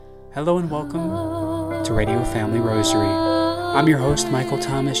Hello and welcome to Radio Family Rosary. I'm your host, Michael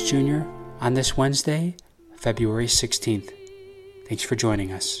Thomas Jr., on this Wednesday, February 16th. Thanks for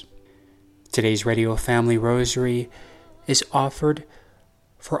joining us. Today's Radio Family Rosary is offered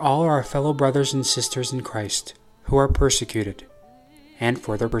for all our fellow brothers and sisters in Christ who are persecuted and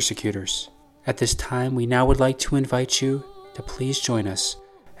for their persecutors. At this time, we now would like to invite you to please join us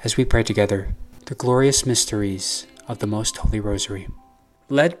as we pray together the glorious mysteries of the Most Holy Rosary.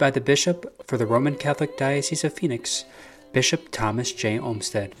 Led by the Bishop for the Roman Catholic Diocese of Phoenix, Bishop Thomas J.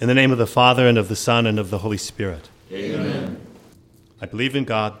 Olmsted. In the name of the Father, and of the Son, and of the Holy Spirit. Amen. I believe in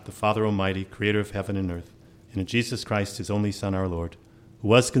God, the Father Almighty, creator of heaven and earth, and in Jesus Christ, his only Son, our Lord, who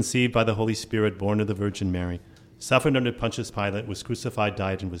was conceived by the Holy Spirit, born of the Virgin Mary, suffered under Pontius Pilate, was crucified,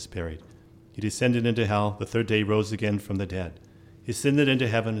 died, and was buried. He descended into hell, the third day rose again from the dead. He ascended into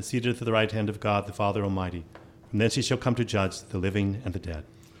heaven, and seated at the right hand of God, the Father Almighty. From thence he shall come to judge the living and the dead.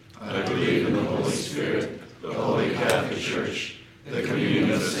 I believe in the Holy Spirit, the Holy Catholic Church, the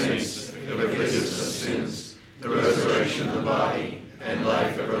communion of saints, the forgiveness of sins, the resurrection of the body, and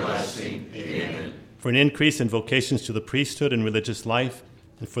life everlasting. Amen. For an increase in vocations to the priesthood and religious life,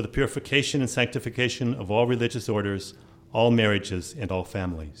 and for the purification and sanctification of all religious orders, all marriages, and all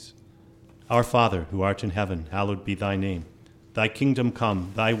families. Our Father, who art in heaven, hallowed be thy name. Thy kingdom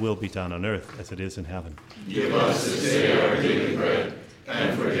come, thy will be done on earth as it is in heaven. Give us this day our daily bread,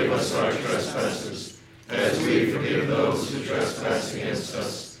 and forgive us our trespasses, as we forgive those who trespass against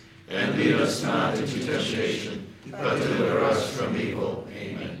us. And lead us not into temptation, but deliver us from evil.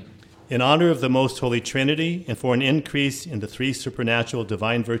 Amen. In honor of the Most Holy Trinity, and for an increase in the three supernatural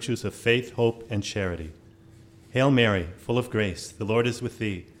divine virtues of faith, hope, and charity. Hail Mary, full of grace, the Lord is with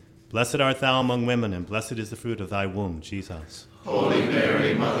thee. Blessed art thou among women, and blessed is the fruit of thy womb, Jesus. Holy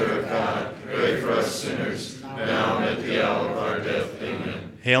Mary, Mother of God, pray for us sinners, now and at the hour of our death.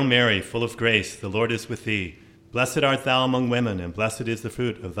 Amen. Hail Mary, full of grace, the Lord is with thee. Blessed art thou among women, and blessed is the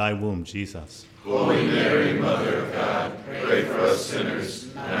fruit of thy womb, Jesus. Holy Mary, Mother of God, pray for us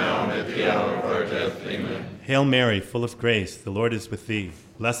sinners, now and at the hour of our death. Amen. Hail Mary, full of grace, the Lord is with thee.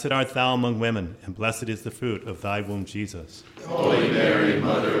 Blessed art thou among women, and blessed is the fruit of thy womb, Jesus. Holy Mary,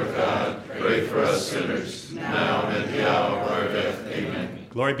 Mother of God, pray for us sinners, now and at the hour of our death. Amen.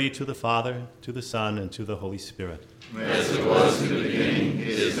 Glory be to the Father, to the Son, and to the Holy Spirit. As it was in the beginning,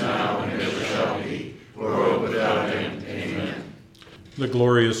 is now, and ever shall be, world without end. Amen. The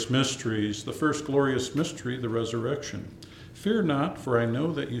glorious mysteries, the first glorious mystery, the resurrection. Fear not, for I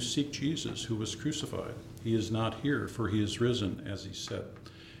know that you seek Jesus, who was crucified. He is not here, for he is risen, as he said.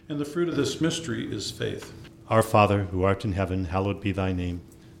 And the fruit of this mystery is faith. Our Father, who art in heaven, hallowed be thy name.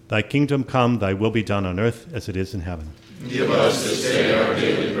 Thy kingdom come, thy will be done on earth as it is in heaven. Give us this day our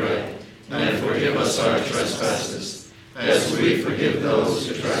daily bread, and forgive us our trespasses, as we forgive those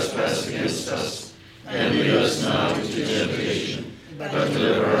who trespass against us. And lead us not into temptation, but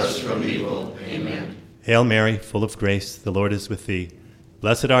deliver us from evil. Amen. Hail Mary, full of grace, the Lord is with thee.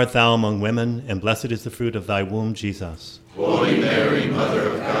 Blessed art thou among women, and blessed is the fruit of thy womb, Jesus. Holy Mary,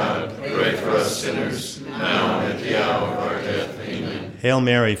 Mother of God, pray for us sinners, now and at the hour of our death. Amen. Hail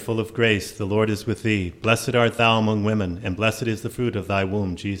Mary, full of grace, the Lord is with thee. Blessed art thou among women, and blessed is the fruit of thy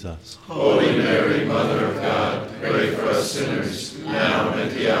womb, Jesus. Holy Mary, Mother of God, pray for us sinners, now and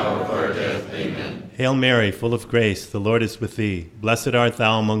at the hour of our death. Amen. Hail Mary, full of grace, the Lord is with thee. Blessed art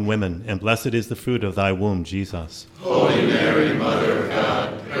thou among women, and blessed is the fruit of thy womb, Jesus. Holy Mary, Mother of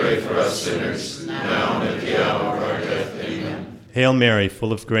God, pray for us sinners, now and at the hour of our death. Amen. Hail Mary,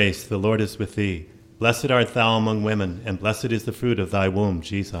 full of grace, the Lord is with thee. Blessed art thou among women, and blessed is the fruit of thy womb,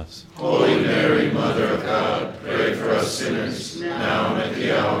 Jesus. Holy Mary, Mother of God, pray for us sinners, now and at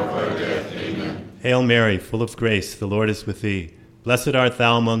the hour of our death. Amen. Hail Mary, full of grace, the Lord is with thee. Blessed art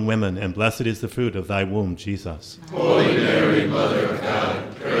thou among women, and blessed is the fruit of thy womb, Jesus. Holy Mary, Mother of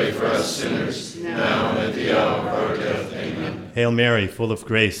God, pray for us sinners, now and at the hour of our death. Amen. Hail Mary, full of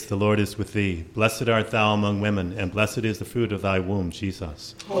grace, the Lord is with thee. Blessed art thou among women, and blessed is the fruit of thy womb,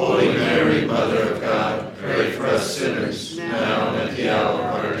 Jesus. Holy Mary, Mother of God, pray for us sinners, now and at the hour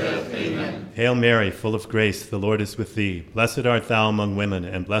of our death. Amen. Hail Mary, full of grace, the Lord is with thee. Blessed art thou among women,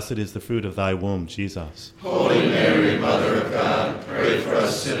 and blessed is the fruit of thy womb, Jesus. Holy Mary, Mother of God, pray for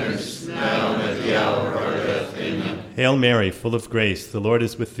us sinners, now and at the hour of our death. Amen. Hail Mary, full of grace, the Lord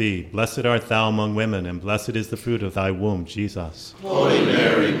is with thee. Blessed art thou among women, and blessed is the fruit of thy womb, Jesus. Holy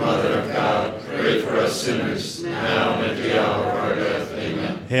Mary, Mother of God, pray for us sinners, now and at the hour of our death.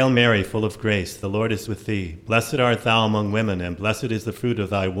 Amen. Hail Mary, full of grace, the Lord is with thee. Blessed art thou among women, and blessed is the fruit of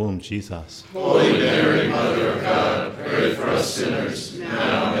thy womb, Jesus. Holy Mary, Mother of God, pray for us sinners,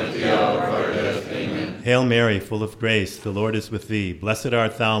 now and at the hour of our death. Amen. Hail Mary, full of grace, the Lord is with thee. Blessed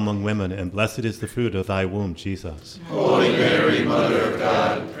art thou among women, and blessed is the fruit of thy womb, Jesus. Holy Mary, Mother of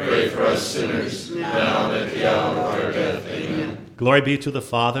God, pray for us sinners, now and at the hour of our death. Amen. Glory be to the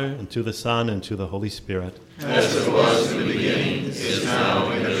Father, and to the Son, and to the Holy Spirit. As it was in the beginning, is now,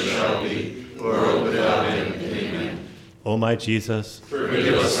 and ever shall be, world without end. Amen. O my Jesus,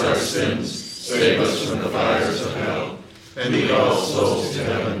 Forgive us our sins, save us from the fires of hell, and lead all souls to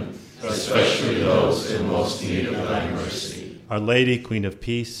heaven, especially those in most need of thy mercy. Our Lady, Queen of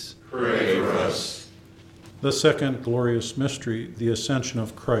Peace, Pray for us. The second glorious mystery, the ascension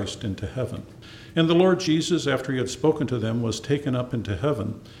of Christ into heaven. And the Lord Jesus, after he had spoken to them, was taken up into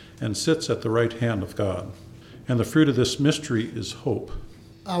heaven and sits at the right hand of God. And the fruit of this mystery is hope.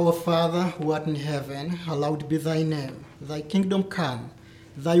 Our Father, who art in heaven, hallowed be thy name. Thy kingdom come,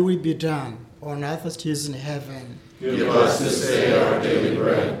 thy will be done, on earth as it is in heaven. Give us this day our daily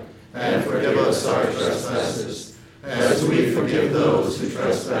bread, and forgive us our trespasses, as we forgive those who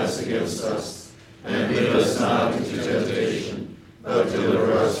trespass against us. And lead us not into temptation, but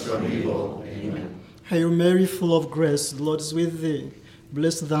deliver us from evil. Amen. Hail Mary, full of grace, the Lord is with thee.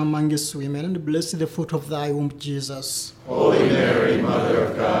 Blessed thou amongst women, and blessed the fruit of thy womb, Jesus. Holy Mary, Mother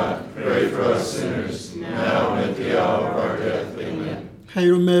of God, pray for us sinners, now and at the hour of our death. Amen.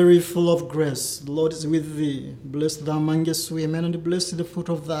 Hail Mary, full of grace, the Lord is with thee. Blessed thou amongst women, and blessed the fruit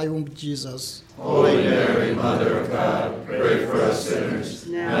of thy womb, Jesus. Holy Mary, Mother of God, pray for us sinners,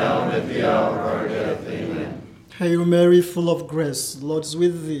 now and at the hour of our death. Amen. Hail Mary, full of grace, the Lord is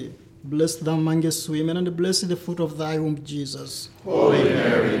with thee. Blessed thou amongst women, and blessed the fruit of thy womb, Jesus. Holy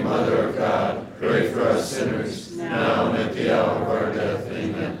Mary, Mother of God, pray for us sinners, now and at the hour of our death.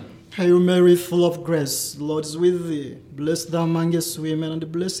 Amen. Hail Mary, full of grace, the Lord is with thee. Blessed thou amongst women,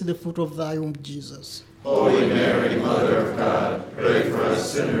 and blessed the fruit of thy womb, Jesus. Holy Mary, Mother of God, pray for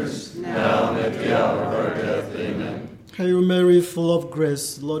us sinners, now and at the hour of our death. Amen. Hail Mary, full of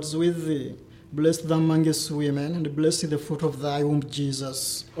grace, the Lord is with thee. Blessed thou amongst women, and blessed the fruit of thy womb,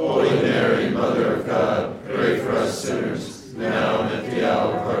 Jesus. Holy Mary, Mother of God, pray for us sinners, now and at the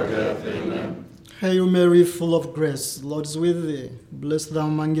hour of our death. Amen. Hail Mary, full of grace, the Lord is with thee. Blessed thou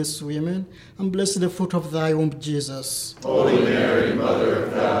amongst women, and blessed the fruit of thy womb, Jesus. Holy Mary, Mother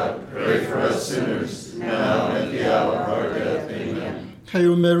of God, pray for us sinners, now and at the hour of our death. Amen.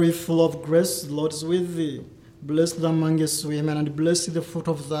 Hail Mary, full of grace, the Lord is with thee. Blessed thou amongst women, and blessed the fruit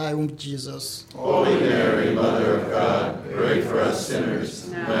of thy womb, Jesus. Holy Mary, Mother of God, pray for us sinners,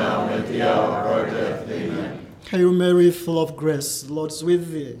 now and at the hour of our death. Amen. Hail Mary, full of grace, the Lord is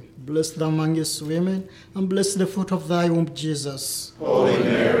with thee. Blessed thou amongst women, and blessed the fruit of thy womb, Jesus. Holy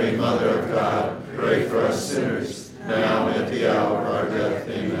Mary, Mother of God, pray for us sinners, now and at the hour of our death.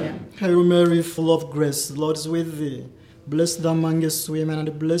 Amen. Hail Mary, full of grace, the Lord is with thee. Blessed thou amongst women,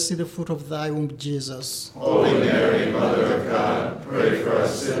 and blessed the fruit of thy womb, Jesus. Holy Mary, Mother of God, pray for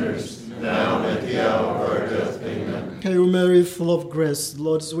us sinners, now and at the hour of our death. Amen. Hail Mary, full of grace, the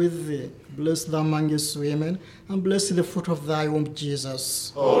Lord is with thee. Blessed thou amongst women, and blessed the fruit of thy womb,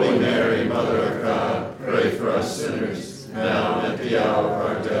 Jesus. Holy Mary, Mother of God, pray for us sinners, now and at the hour of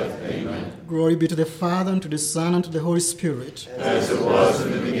our death. Amen. Glory be to the Father, and to the Son, and to the Holy Spirit. As it was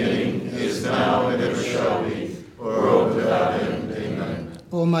in the beginning, is now, and ever shall be, world without end. Amen.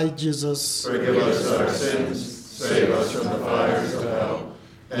 O my Jesus, Forgive us our sins, save us from the fires of hell,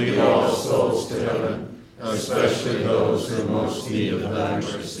 and lead all souls to heaven, especially those who most need of thy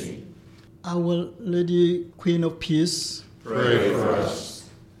mercy. Our Lady, Queen of Peace, Pray for us.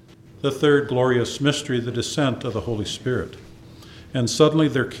 The third glorious mystery, the descent of the Holy Spirit. And suddenly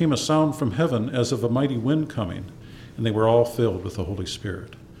there came a sound from heaven as of a mighty wind coming, and they were all filled with the Holy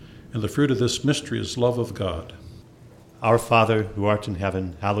Spirit. And the fruit of this mystery is love of God. Our Father, who art in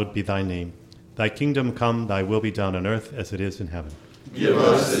heaven, hallowed be thy name. Thy kingdom come, thy will be done on earth as it is in heaven. Give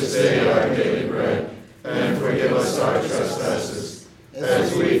us this day our daily bread, and forgive us our trespasses,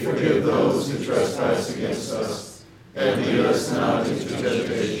 as we forgive those who trespass against us. And lead us not into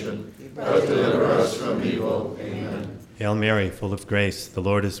temptation, but deliver us from evil. Amen. Hail Mary, full of grace, the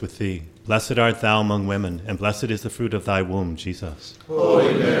Lord is with thee. Blessed art thou among women, and blessed is the fruit of thy womb, Jesus.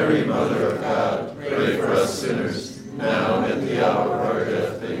 Holy Mary, Mother of God, pray for us sinners, now and at the hour of our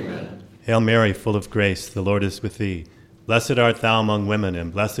death. Amen. Hail Mary, full of grace, the Lord is with thee. Blessed art thou among women,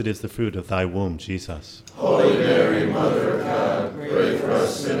 and blessed is the fruit of thy womb, Jesus. Holy Mary, Mother of God, pray for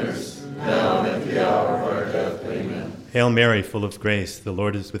us sinners, now and at the hour of our death. Amen. Hail Mary, full of grace, the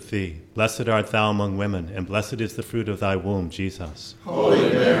Lord is with thee. Blessed art thou among women, and blessed is the fruit of thy womb, Jesus. Holy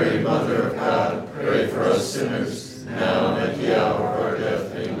Mary, Mother of God, pray for us sinners, now and at the hour of our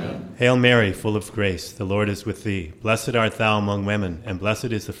death. Amen. Hail Mary, full of grace, the Lord is with thee. Blessed art thou among women, and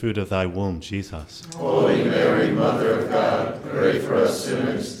blessed is the fruit of thy womb, Jesus. Holy Mary, Mother of God, pray for us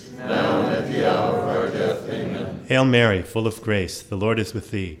sinners, now and at the hour of our death. Amen. Hail Mary, full of grace, the Lord is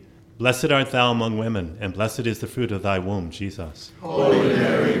with thee. Blessed art thou among women, and blessed is the fruit of thy womb, Jesus. Holy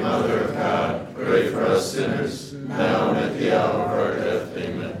Mary, Mother of God, pray for us sinners, now and at the hour of our death.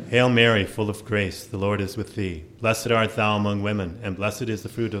 Amen. Hail Mary, full of grace, the Lord is with thee. Blessed art thou among women, and blessed is the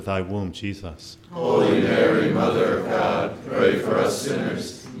fruit of thy womb, Jesus. Holy Mary, Mother of God, pray for us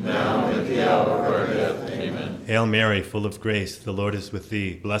sinners, now and at the hour of our death. Amen. Hail Mary, full of grace, the Lord is with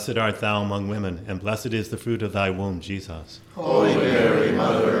thee. Blessed art thou among women, and blessed is the fruit of thy womb, Jesus. Holy Mary,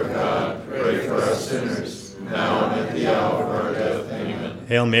 Mother of God, pray for us sinners, now and at the hour of our death. Amen.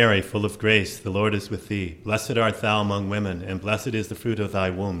 Hail Mary, full of grace, the Lord is with thee. Blessed art thou among women, and blessed is the fruit of thy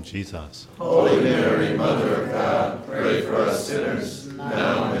womb, Jesus. Holy Mary, Mother of God, pray for us sinners,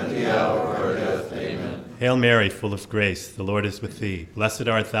 now and at the hour of our death. Amen. Hail Mary, full of grace, the Lord is with thee. Blessed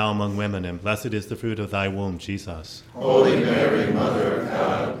art thou among women, and blessed is the fruit of thy womb, Jesus. Holy Mary, Mother of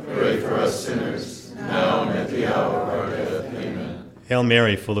God, pray for us sinners, now and at the hour of our death. Amen. Hail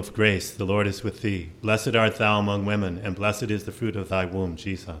Mary, full of grace, the Lord is with thee. Blessed art thou among women, and blessed is the fruit of thy womb,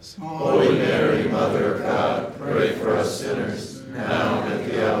 Jesus. Holy Mary, Mother of God, pray for us sinners, now and at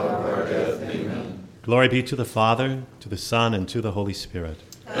the hour of our death. Amen. Glory be to the Father, to the Son, and to the Holy Spirit.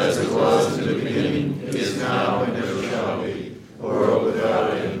 As it was in the beginning, is now, and ever shall be, world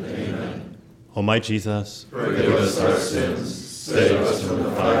without end. Amen. O my Jesus, Forgive us our sins, save us from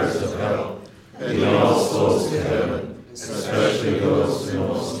the fires of hell, and lead all souls to heaven, especially those in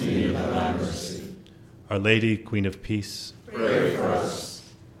most need of thy mercy. Our Lady, Queen of Peace, Pray for us.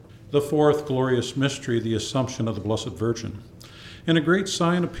 The fourth glorious mystery, the Assumption of the Blessed Virgin. And a great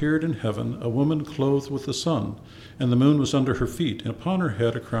sign appeared in heaven, a woman clothed with the sun, and the moon was under her feet, and upon her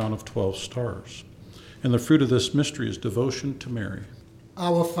head a crown of 12 stars. And the fruit of this mystery is devotion to Mary.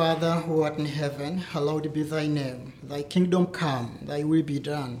 Our Father, who art in heaven, hallowed be thy name. Thy kingdom come, thy will be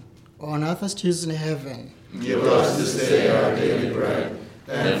done, on earth as it is in heaven. Give us this day our daily bread,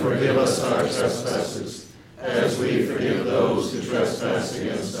 and forgive us our trespasses, as we forgive those who trespass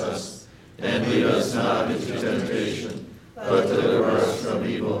against us. And lead us not into temptation, but deliver us from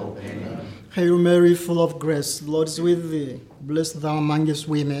evil. Amen. Hail Mary, full of grace, the Lord is with thee. Blessed thou amongst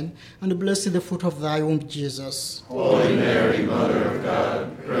women, and blessed the fruit of thy womb, Jesus. Holy Mary, Mother of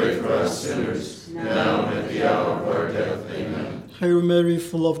God, pray for us sinners, now and at the hour of our death. Amen. Hail Mary,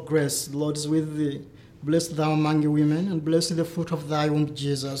 full of grace, the Lord is with thee. Blessed thou among women, and blessed the fruit of thy womb,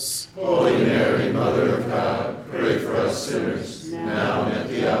 Jesus. Holy Mary, Mother of God, pray for us sinners, now and at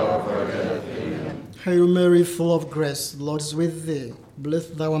the hour of our death. Amen. Hail Mary, full of grace, the Lord is with thee.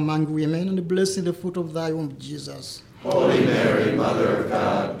 Blessed thou among women, and blessed the fruit of thy womb, Jesus. Holy Mary, Mother of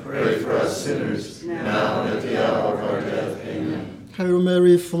God, pray for us sinners, now and at the hour of our death. Amen. Hail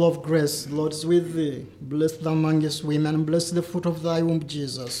Mary, full of grace, the Lord is with thee. Blessed thou amongst women, and blessed the fruit of thy womb,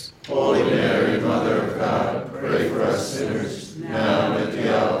 Jesus. Holy Mary, Mother of God, pray for us sinners, now and at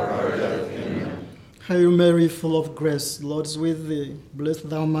the hour of our death. Amen. Hail Mary, full of grace, the Lord is with thee. Blessed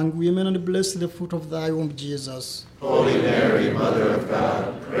thou among women, and blessed the fruit of thy womb, Jesus. Holy Mary, Mother of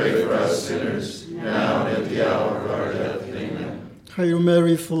God, pray for us sinners, now and at the hour of our death. Amen. Hail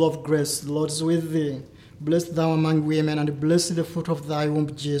Mary, full of grace, the Lord is with thee. Blessed thou among women, and blessed the fruit of thy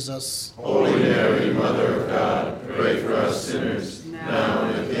womb, Jesus. Holy Mary, Mother of God, pray for us sinners, now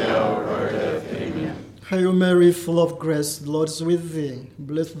and at the hour of our death. Amen. Hail Mary, full of grace, the Lord is with thee.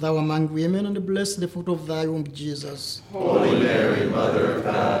 Blessed thou among women, and blessed the fruit of thy womb, Jesus. Holy Mary, Mother of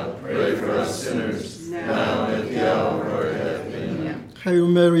God, pray for us sinners, now and at the hour of our death. Amen. Hail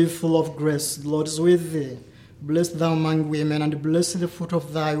Mary, full of grace, the Lord is with thee. Blessed thou among women, and blessed the fruit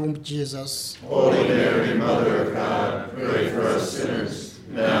of thy womb, Jesus. Holy Mary, Mother of God, pray for us sinners,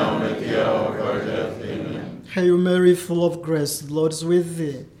 now and at the hour of our death. Amen. Hail Mary, full of grace, the Lord is with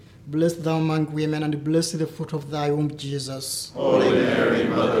thee. Blessed thou among women, and blessed the fruit of thy womb, Jesus. Holy Mary,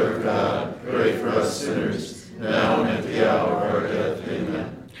 Mother of God, pray for us sinners, now and at the hour of our death.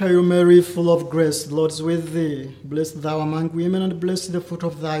 Amen. Hail Mary, full of grace, the Lord is with thee. Blessed thou among women, and blessed the fruit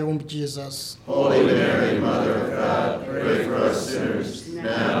of thy womb, Jesus. Holy Mary, Mother of God, pray for us sinners,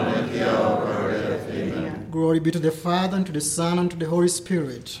 now and at the hour of our death. Amen. Glory be to the Father, and to the Son, and to the Holy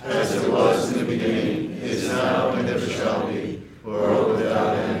Spirit. As it was in the beginning, is now, and ever shall be, world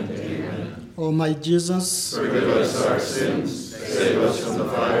without end. Amen. O my Jesus, Forgive us our sins, save us from the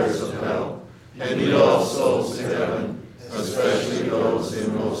fires of hell, and lead all souls to heaven, especially those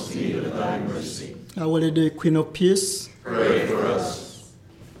in most need of thy mercy. Our Lady, Queen of Peace, Pray for us.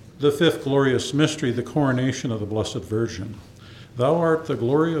 The fifth glorious mystery, the coronation of the Blessed Virgin. Thou art the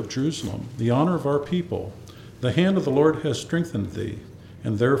glory of Jerusalem, the honor of our people. The hand of the Lord has strengthened thee,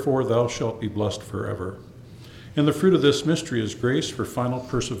 and therefore thou shalt be blessed forever. And the fruit of this mystery is grace for final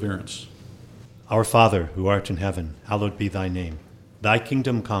perseverance. Our Father, who art in heaven, hallowed be thy name. Thy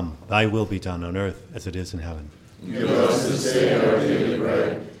kingdom come, thy will be done on earth as it is in heaven. Give us this day our daily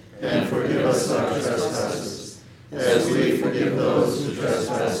bread, and forgive us our trespasses, as we forgive those who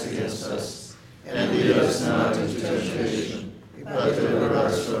trespass against us. And lead us not into temptation, but deliver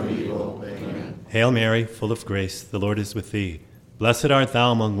us from evil. Amen. Hail Mary, full of grace, the Lord is with thee. Blessed art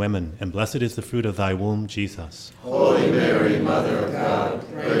thou among women, and blessed is the fruit of thy womb, Jesus. Holy Mary, Mother of God,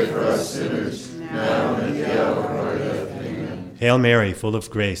 pray for us sinners, now and at the hour of our death. Amen. Hail Mary, full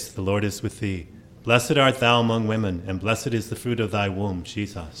of grace, the Lord is with thee. Blessed art thou among women, and blessed is the fruit of thy womb,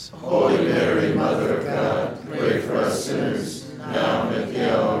 Jesus. Holy Mary, Mother of God, pray for us sinners, now and at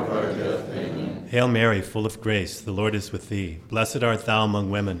the hour of our death. Amen. Hail Mary, full of grace, the Lord is with thee. Blessed art thou among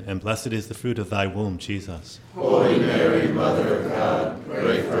women, and blessed is the fruit of thy womb, Jesus. Holy Mary, Mother of God,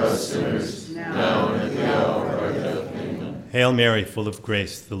 pray for us sinners, now and at the hour of our death. Amen. Hail Mary, full of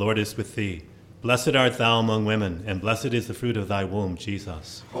grace, the Lord is with thee. Blessed art thou among women, and blessed is the fruit of thy womb,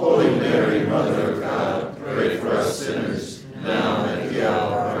 Jesus. Holy Mary, Mother of God, pray for us sinners, now and at the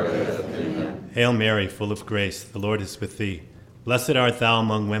hour of our death. Amen. Hail Mary, full of grace, the Lord is with thee. Blessed art thou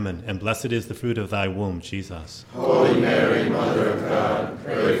among women, and blessed is the fruit of thy womb, Jesus. Holy Mary, Mother of God,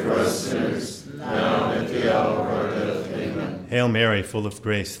 pray for us sinners, now and at the hour of our death. Amen. Hail Mary, full of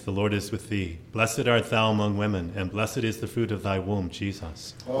grace, the Lord is with thee. Blessed art thou among women, and blessed is the fruit of thy womb,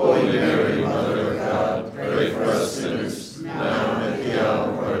 Jesus. Holy Mary, Mother of God, pray for us sinners, now and at the hour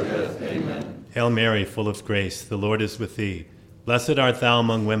of our death. Amen. Hail Mary, full of grace, the Lord is with thee. Blessed art thou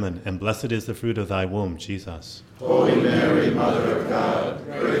among women, and blessed is the fruit of thy womb, Jesus. Holy Mary, Mother of God,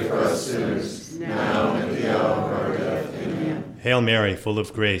 pray for us sinners, now and at the hour of our death. Amen. Hail Mary, full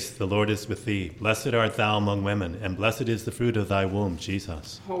of grace, the Lord is with thee. Blessed art thou among women, and blessed is the fruit of thy womb,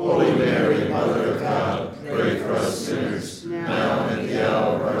 Jesus. Holy Mary, Mother of God, pray for us sinners, now and at the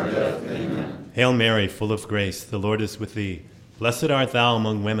hour of our death. Amen. Hail Mary, full of grace, the Lord is with thee. Blessed art thou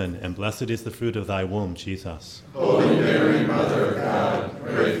among women, and blessed is the fruit of thy womb, Jesus. Holy Mary, Mother of God,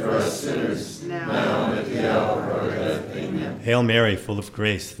 pray for us sinners, now and at the hour of our death. Amen. Hail Mary, full of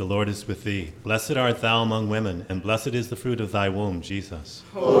grace, the Lord is with thee. Blessed art thou among women, and blessed is the fruit of thy womb, Jesus.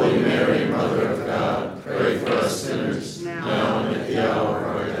 Holy Mary, Mother of God, pray for us sinners, now and at the hour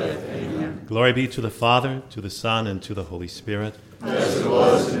of our death. Amen. Glory be to the Father, to the Son, and to the Holy Spirit. As it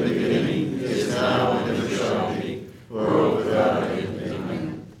was in the beginning, is now, and ever shall be, world without end.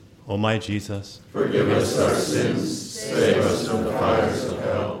 Amen. O my Jesus, Forgive us our sins, save us from the fires of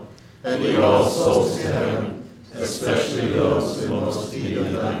hell, and lead all souls to heaven, especially those in most need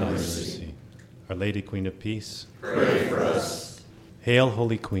of thy mercy. Our Lady, Queen of Peace, Pray for us. Hail,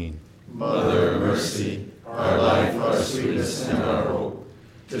 Holy Queen. Mother of mercy, our life, our sweetness, and our hope.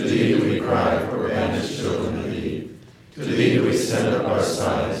 To thee we cry, for banished children of Eve. To thee we send up our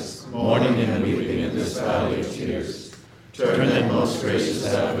sighs, mourning and weeping in this valley of tears. Turn then, most gracious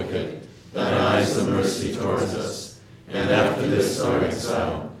Advocate, thine eyes of mercy towards us, and after this our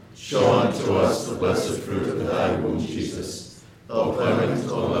exile, show unto us the blessed fruit of thy womb, Jesus. O clement,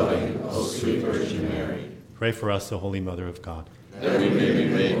 O loving, O sweet Virgin Mary, Pray for us, O Holy Mother of God. that we may be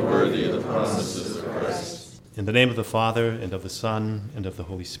made worthy of the promises of Christ. In the name of the Father, and of the Son, and of the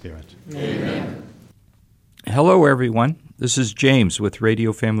Holy Spirit. Amen. Hello, everyone. This is James with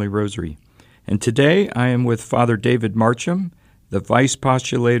Radio Family Rosary. And today I am with Father David Marcham, the Vice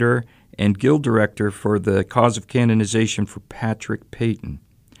Postulator and Guild Director for the Cause of Canonization for Patrick Peyton.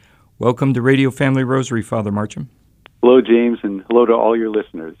 Welcome to Radio Family Rosary, Father Marcham. Hello, James, and hello to all your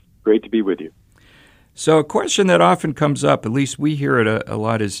listeners. Great to be with you. So a question that often comes up, at least we hear it a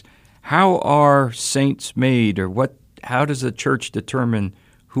lot, is how are saints made, or how does the Church determine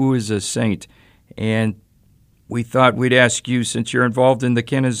who is a saint? And we thought we'd ask you, since you're involved in the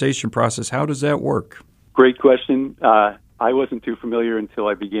canonization process, how does that work? Great question. I wasn't too familiar until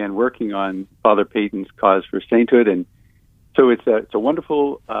I began working on Father Peyton's cause for sainthood, and so it's a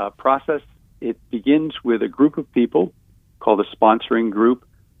wonderful process. It begins with a group of people called a sponsoring group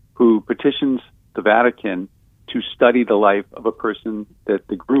who petitions the Vatican to study the life of a person that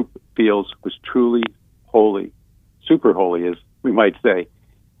the group feels was truly holy, super holy, as we might say.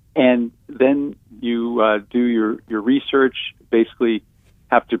 And then you do your research, basically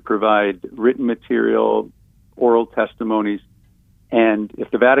have to provide written material, oral testimonies, and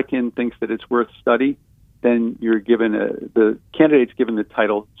if the Vatican thinks that it's worth study, then you're given the candidate's given the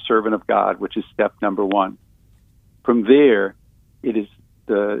title Servant of God, which is step number one. From there, it is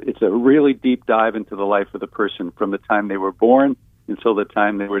it's a really deep dive into the life of the person from the time they were born until the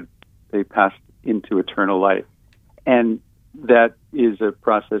time they passed into eternal life. And that is a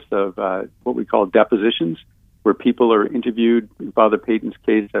process of what we call depositions, where people are interviewed. In Father Peyton's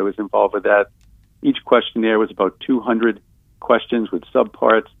case, I was involved with that. Each questionnaire was about 200 questions with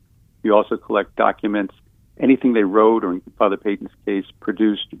subparts. You also collect documents, anything they wrote, or in Father Peyton's case,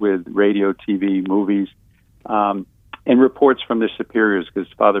 produced with radio, TV, movies, and reports from their superiors,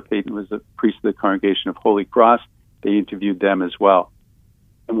 because Father Peyton was a priest of the Congregation of Holy Cross. They interviewed them as well.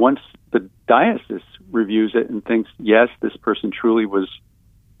 And once the diocese reviews it and thinks, yes, this person truly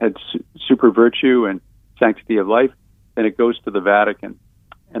had super virtue and sanctity of life, then it goes to the Vatican.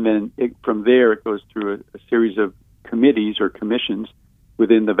 And then from there, it goes through a series of committees or commissions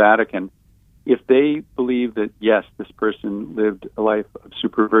within the Vatican. If they believe that, yes, this person lived a life of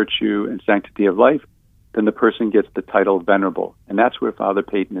super virtue and sanctity of life, then the person gets the title venerable. And that's where Father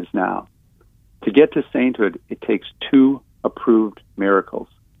Peyton is now. To get to sainthood, it takes 2 approved miracles.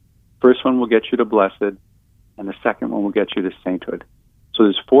 First one will get you to blessed, and the second one will get you to sainthood. So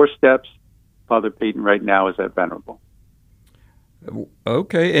there's 4 steps. Father Peyton right now is at venerable.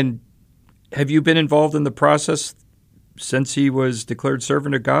 Okay, and have you been involved in the process since he was declared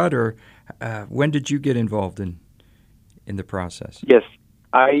servant of God, or when did you get involved in the process? Yes,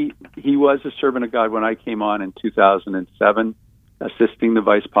 he was a servant of God when I came on in 2007, assisting the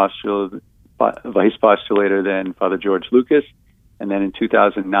vice postulator then, Father George Lucas, and then in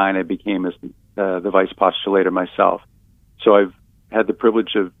 2009 I became the vice postulator myself. So I've had the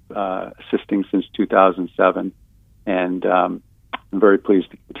privilege of assisting since 2007, and I'm very pleased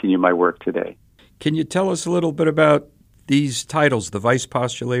to continue my work today. Can you tell us a little bit about these titles, the vice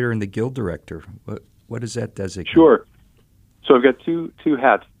postulator and the guild director? What does that designate? Sure. So I've got two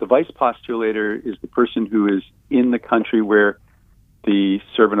hats. The vice postulator is the person who is in the country where the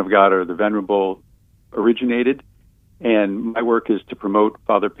servant of God or the venerable originated, and my work is to promote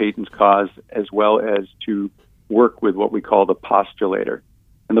Father Peyton's cause as well as to work with what we call the postulator.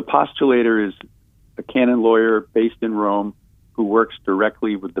 And the postulator is a canon lawyer based in Rome who works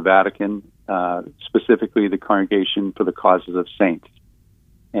directly with the Vatican, specifically the Congregation for the Causes of Saints.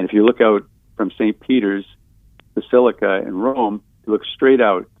 And if you look out from St. Peter's Basilica in Rome, you look straight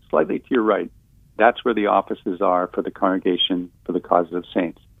out, slightly to your right. That's where the offices are for the Congregation for the Causes of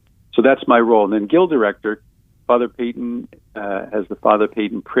Saints. So that's my role. And then guild director, Father Peyton has the Father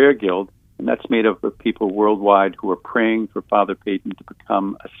Peyton Prayer Guild, and that's made up of people worldwide who are praying for Father Peyton to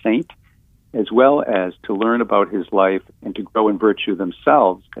become a saint, as well as to learn about his life and to grow in virtue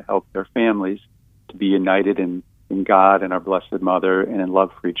themselves to help their families to be united in God and our Blessed Mother and in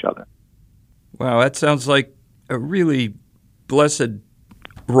love for each other. Wow, that sounds like a really blessed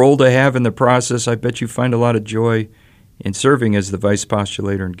role to have in the process. I bet you find a lot of joy in serving as the vice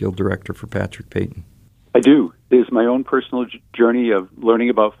postulator and guild director for Patrick Peyton. I do. There's my own personal journey of learning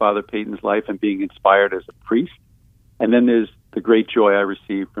about Father Peyton's life and being inspired as a priest. And then there's the great joy I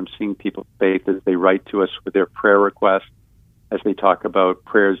receive from seeing people of faith as they write to us with their prayer requests, as they talk about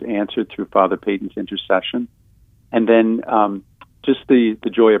prayers answered through Father Peyton's intercession. And then just the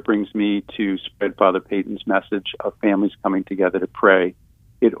joy it brings me to spread Father Peyton's message of families coming together to pray.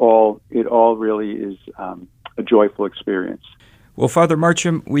 It all really is a joyful experience. Well, Father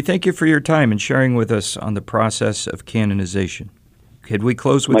Marcham, we thank you for your time and sharing with us on the process of canonization. Could we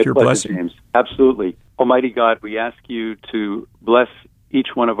close with your blessing? James. Absolutely. Almighty God, we ask you to bless each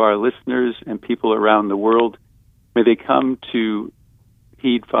one of our listeners and people around the world. May they come to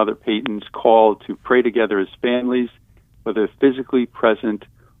heed Father Peyton's call to pray together as families, whether physically present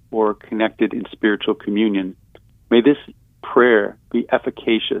or connected in spiritual communion. May this prayer be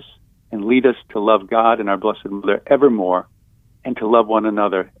efficacious and lead us to love God and our Blessed Mother evermore, and to love one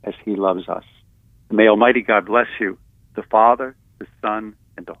another as he loves us. May Almighty God bless you, the Father, the Son,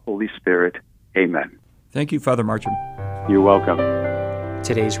 and the Holy Spirit. Amen. Thank you, Father Marcham. You're welcome.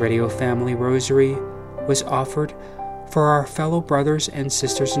 Today's Radio Family Rosary was offered for our fellow brothers and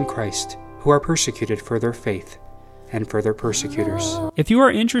sisters in Christ who are persecuted for their faith and for their persecutors. If you are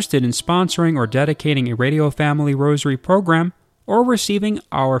interested in sponsoring or dedicating a Radio Family Rosary program or receiving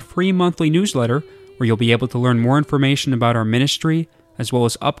our free monthly newsletter, where you'll be able to learn more information about our ministry, as well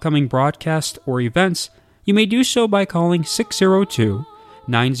as upcoming broadcasts or events, you may do so by calling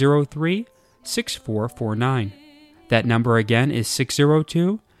 602-903-6449. That number again is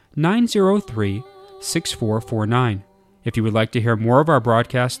 602-903-6449. If you would like to hear more of our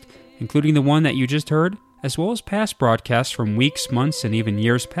broadcast, including the one that you just heard, as well as past broadcasts from weeks, months, and even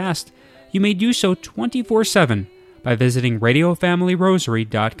years past, you may do so 24/7 by visiting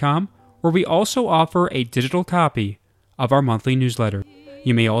RadioFamilyRosary.com, where we also offer a digital copy of our monthly newsletter.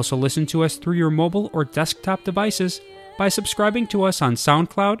 You may also listen to us through your mobile or desktop devices by subscribing to us on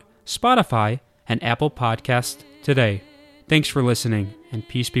SoundCloud, Spotify, and Apple Podcasts today. Thanks for listening, and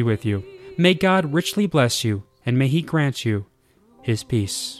peace be with you. May God richly bless you, and may He grant you His peace.